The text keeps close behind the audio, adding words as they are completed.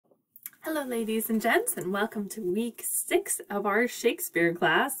Hello ladies and gents, and welcome to week 6 of our Shakespeare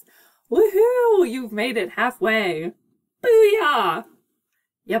class. Woohoo! You've made it halfway! Booyah!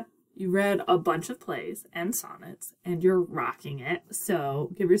 Yep, you read a bunch of plays and sonnets, and you're rocking it. So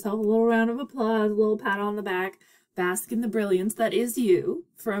give yourself a little round of applause, a little pat on the back. Bask in the brilliance that is you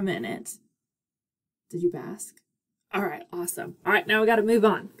for a minute. Did you bask? All right, awesome. All right, now we got to move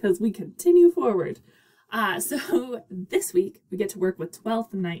on because we continue forward. So this week we get to work with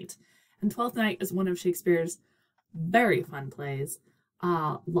Twelfth Night. And Twelfth Night is one of Shakespeare's very fun plays.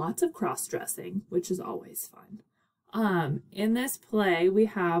 Lots of cross-dressing, which is always fun. In this play, we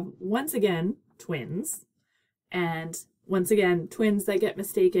have, once again, twins. And once again, twins that get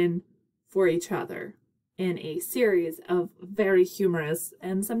mistaken for each other in a series of very humorous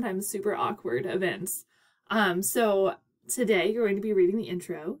and sometimes super awkward events. So today, you're going to be reading the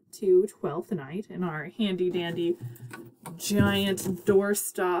intro to Twelfth Night in our handy-dandy giant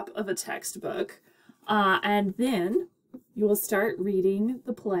doorstop of a textbook. And then you will start reading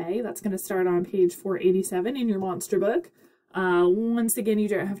the play. That's going to start on page 487 in your monster book. Once again, you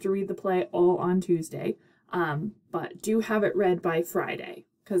don't have to read the play all on Tuesday, but do have it read by Friday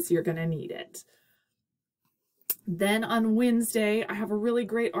because you're going to need it. Then on Wednesday, I have a really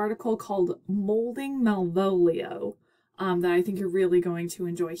great article called Molding Malvolio that I think you're really going to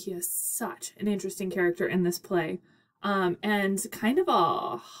enjoy. He is such an interesting character in this play. And kind of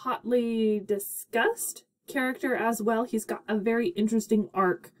a hotly discussed character as well. He's got a very interesting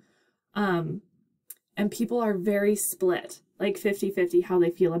arc. And people are very split, like 50-50 how they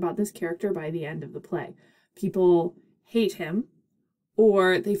feel about this character by the end of the play. People hate him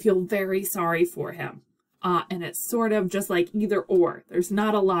or they feel very sorry for him. And it's sort of just like either or. There's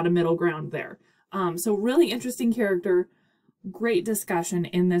not a lot of middle ground there. So really interesting character. Great discussion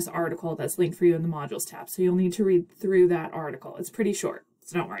in this article that's linked for you in the modules tab. So you'll need to read through that article. It's pretty short,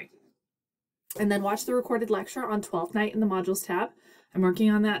 so don't worry. And then watch the recorded lecture on Twelfth Night in the modules tab. I'm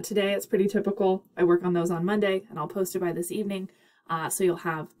working on that today. It's pretty typical. I work on those on Monday and I'll post it by this evening. So you'll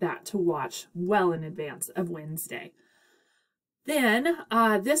have that to watch well in advance of Wednesday. Then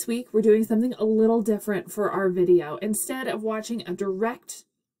this week we're doing something a little different for our video. Instead of watching a direct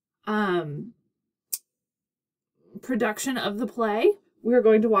production of the play, we're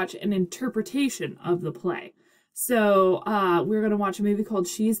going to watch an interpretation of the play. So we're going to watch a movie called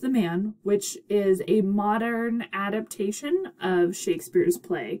She's the Man, which is a modern adaptation of Shakespeare's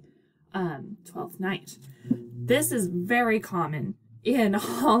play, Twelfth Night. This is very common in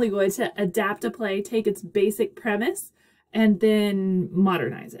Hollywood to adapt a play, take its basic premise, and then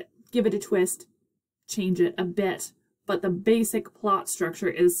modernize it. Give it a twist, change it a bit, but the basic plot structure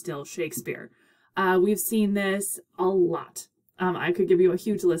is still Shakespeare. We've seen this a lot. I could give you a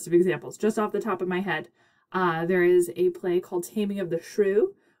huge list of examples. Just off the top of my head, there is a play called Taming of the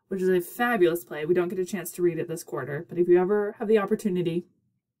Shrew, which is a fabulous play. We don't get a chance to read it this quarter, but if you ever have the opportunity,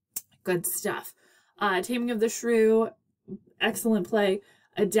 good stuff. Taming of the Shrew, excellent play,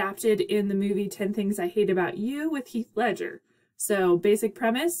 adapted in the movie 10 Things I Hate About You with Heath Ledger. So basic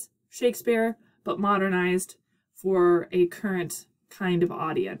premise, Shakespeare, but modernized for a current kind of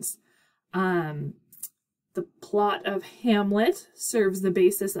audience. The plot of Hamlet serves the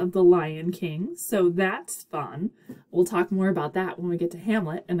basis of The Lion King, so that's fun. We'll talk more about that when we get to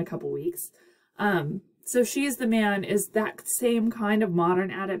Hamlet in a couple weeks. So She's the Man is that same kind of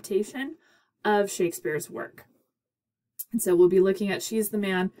modern adaptation of Shakespeare's work. And so we'll be looking at She's the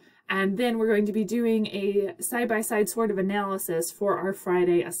Man, and then we're going to be doing a side-by-side sort of analysis for our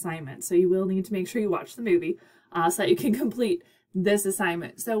Friday assignment. So you will need to make sure you watch the movie so that you can complete this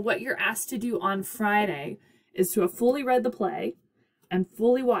assignment. So what you're asked to do on Friday is to have fully read the play and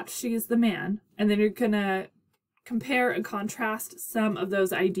fully watch She's the Man, and then you're gonna compare and contrast some of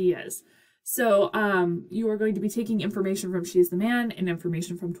those ideas. So you are going to be taking information from She's the Man and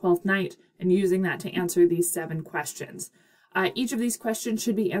information from Twelfth Night and using that to answer these 7 questions. Each of these questions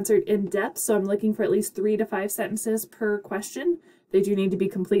should be answered in depth, so I'm looking for at least 3 to 5 sentences per question. They do need to be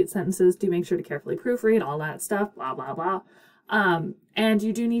complete sentences. Do make sure to carefully proofread, all that stuff, blah, blah, blah. And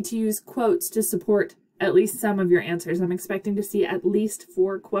you do need to use quotes to support at least some of your answers. I'm expecting to see at least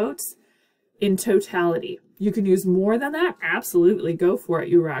 4 quotes in totality. You can use more than that. Absolutely. Go for it,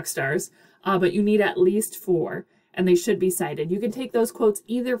 you rock stars. But you need at least 4, and they should be cited. You can take those quotes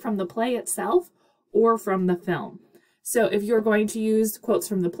either from the play itself or from the film. So if you're going to use quotes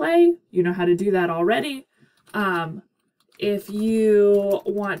from the play, you know how to do that already. If you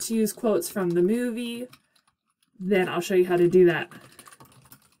want to use quotes from the movie, then I'll show you how to do that.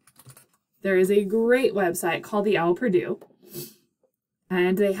 There is a great website called the Owl Purdue,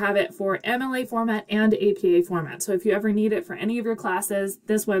 And they have it for MLA format and APA format. So if you ever need it for any of your classes,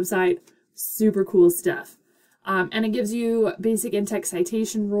 this website, super cool stuff. And it gives you basic in-text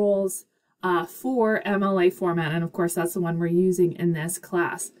citation rules for MLA format. And of course, that's the one we're using in this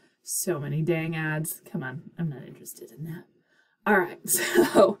class. So many dang ads. Come on, I'm not interested in that. All right,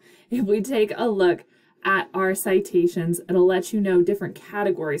 so if we take a look at our citations, it'll let you know different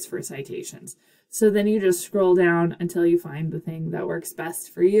categories for citations. So then you just scroll down until you find the thing that works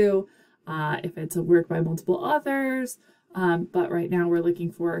best for you. If it's a work by multiple authors, but right now we're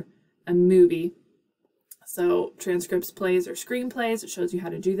looking for a movie. So transcripts, plays, or screenplays, it shows you how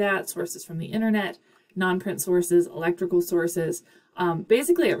to do that. Sources from the internet, non-print sources, electrical sources,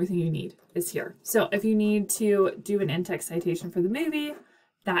 basically everything you need is here. So if you need to do an in-text citation for the movie,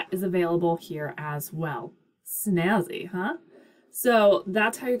 that is available here as well. Snazzy, huh? So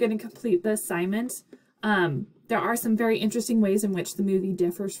that's how you're going to complete the assignment. There are some very interesting ways in which the movie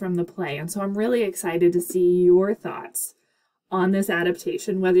differs from the play. And so I'm really excited to see your thoughts on this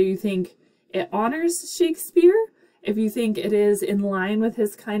adaptation, whether you think it honors Shakespeare, if you think it is in line with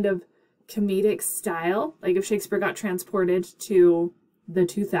his kind of comedic style, like if Shakespeare got transported to the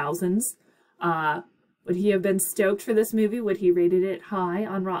 2000s, would he have been stoked for this movie? Would he rated it high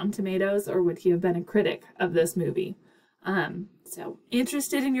on Rotten Tomatoes, or would he have been a critic of this movie? So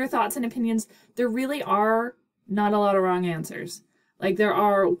interested in your thoughts and opinions. There really are not a lot of wrong answers. Like, there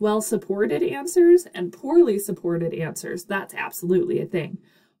are well-supported answers and poorly supported answers. That's absolutely a thing.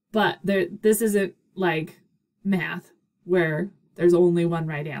 But this isn't like math where there's only one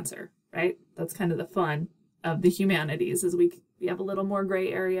right answer, right? That's kind of the fun of the humanities, is we have a little more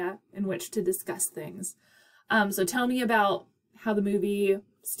gray area in which to discuss things. So tell me about how the movie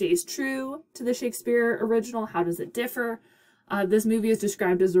stays true to the Shakespeare original. How does it differ? This movie is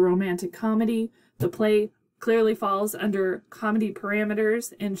described as a romantic comedy. The play clearly falls under comedy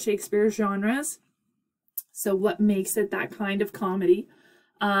parameters in Shakespeare's genres. So what makes it that kind of comedy?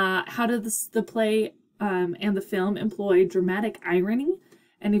 How does the play and the film employ dramatic irony?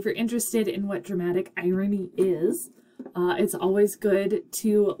 And if you're interested in what dramatic irony is, it's always good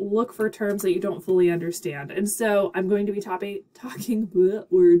to look for terms that you don't fully understand. And so I'm going to be talking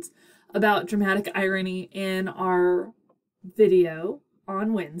words about dramatic irony in our video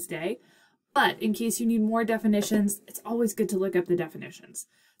on Wednesday. But in case you need more definitions, it's always good to look up the definitions.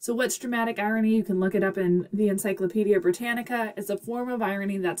 So what's dramatic irony? You can look it up in the Encyclopedia Britannica. It's a form of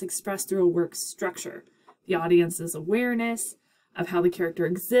irony that's expressed through a work's structure. The audience's awareness of how the character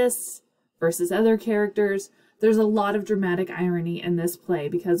exists versus other characters. There's a lot of dramatic irony in this play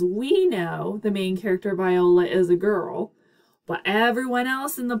because we know the main character, Viola, is a girl, but everyone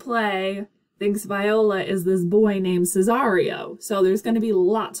else in the play thinks Viola is this boy named Cesario. So there's going to be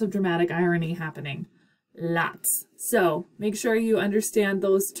lots of dramatic irony happening. Lots. So make sure you understand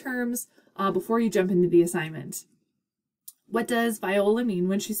those terms before you jump into the assignment. What does Viola mean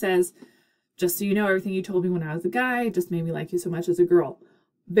when she says, "Just so you know, everything you told me when I was a guy just made me like you so much as a girl"?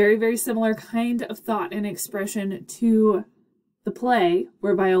 Very, very similar kind of thought and expression to the play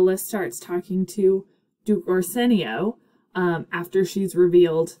where Viola starts talking to Duke Orsino after she's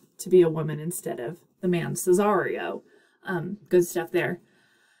revealed to be a woman instead of the man Cesario. Good stuff there.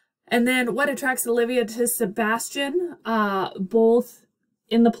 And then what attracts Olivia to Sebastian, both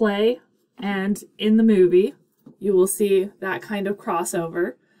in the play and in the movie. You will see that kind of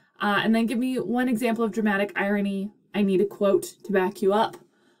crossover. And then give me one example of dramatic irony. I need a quote to back you up.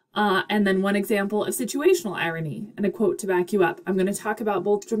 And then one example of situational irony and a quote to back you up. I'm going to talk about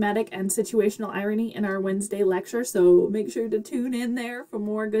both dramatic and situational irony in our Wednesday lecture, so make sure to tune in there for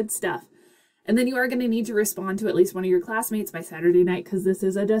more good stuff. And then you are going to need to respond to at least one of your classmates by Saturday night because this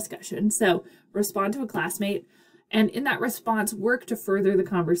is a discussion. So respond to a classmate, and in that response, work to further the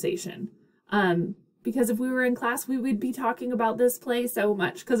conversation. Because if we were in class, we would be talking about this play so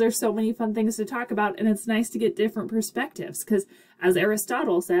much because there's so many fun things to talk about, and it's nice to get different perspectives because, as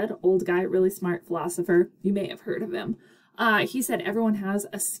Aristotle said, old guy, really smart philosopher, you may have heard of him, he said everyone has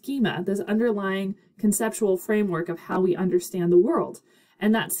a schema, this underlying conceptual framework of how we understand the world.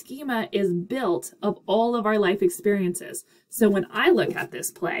 And that schema is built of all of our life experiences. So when I look at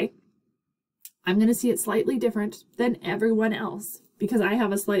this play, I'm going to see it slightly different than everyone else because I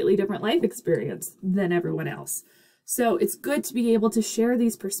have a slightly different life experience than everyone else. So it's good to be able to share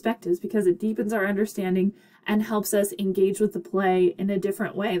these perspectives because it deepens our understanding and helps us engage with the play in a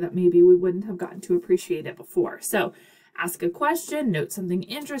different way that maybe we wouldn't have gotten to appreciate it before. So ask a question, note something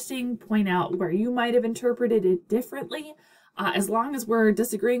interesting, point out where you might have interpreted it differently. As long as we're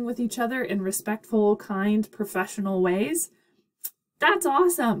disagreeing with each other in respectful, kind, professional ways, that's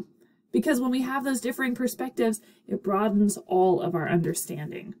awesome. because when we have those differing perspectives, it broadens all of our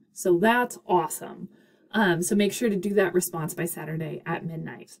understanding. So that's awesome. So make sure to do that response by Saturday at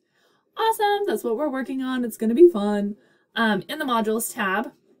midnight. Awesome. That's what we're working on. It's going to be fun. In the modules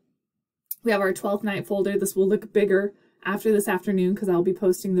tab, we have our 12th night folder. This will look bigger after this afternoon because I'll be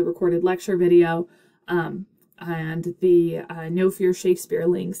posting the recorded lecture video and the No Fear Shakespeare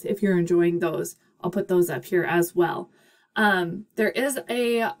links. If you're enjoying those, I'll put those up here as well. There is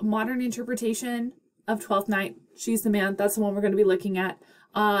a modern interpretation of 12th Night, She's the Man. That's the one we're going to be looking at.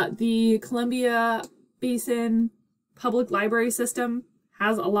 The Columbia Basin Public Library System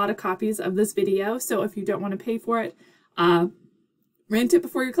has a lot of copies of this video, so if you don't want to pay for it, rent it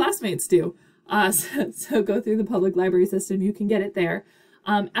before your classmates do. So go through the public library system. You can get it there.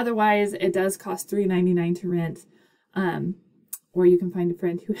 Otherwise, it does cost $3.99 to rent, or you can find a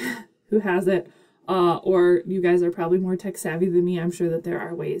friend who has it. Or you guys are probably more tech savvy than me. I'm sure that there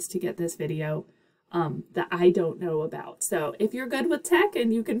are ways to get this video that I don't know about. So if you're good with tech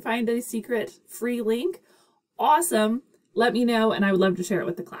and you can find a secret free link, awesome. Let me know and I would love to share it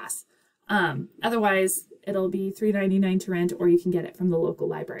with the class. Otherwise, it'll be $3.99 to rent, or you can get it from the local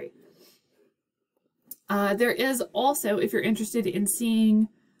library. There is also, if you're interested in seeing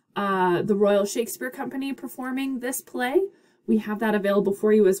the Royal Shakespeare Company performing this play, we have that available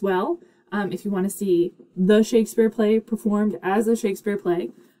for you as well. If you want to see the Shakespeare play performed as a Shakespeare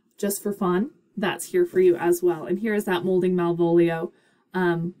play, just for fun, that's here for you as well. And here is that Molding Malvolio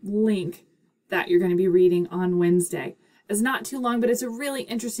link that you're going to be reading on Wednesday. It's not too long, but it's a really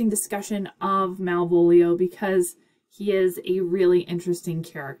interesting discussion of Malvolio because he is a really interesting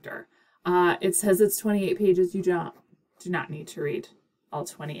character. It says it's 28 pages. You do not need to read all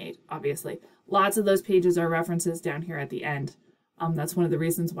 28, obviously. Lots of those pages are references down here at the end. That's one of the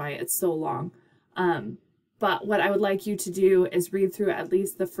reasons why it's so long. But what I would like you to do is read through at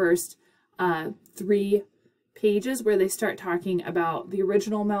least the first 3 pages where they start talking about the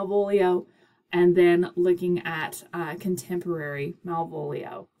original Malvolio and then looking at contemporary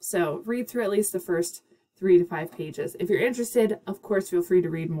Malvolio. So read through at least the first 3 to 5 pages. If you're interested, of course, feel free to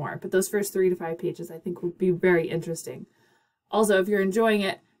read more. But those first 3 to 5 pages I think will be very interesting. Also, if you're enjoying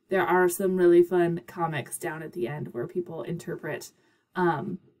it, there are some really fun comics down at the end where people interpret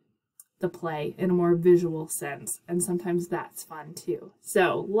the play in a more visual sense, and sometimes that's fun too.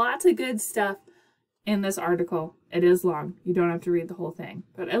 So lots of good stuff in this article. It is long. You don't have to read the whole thing,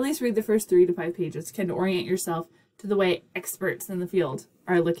 but at least read the first 3 to 5 pages. Can orient yourself to the way experts in the field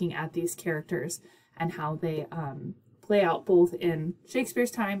are looking at these characters and how they play out both in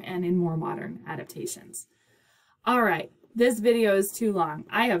Shakespeare's time and in more modern adaptations. All right. This video is too long.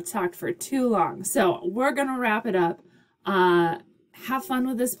 I have talked for too long, so we're going to wrap it up. Have fun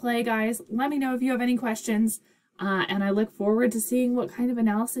with this play, guys. Let me know if you have any questions, and I look forward to seeing what kind of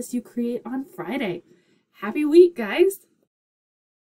analysis you create on Friday. Happy week, guys!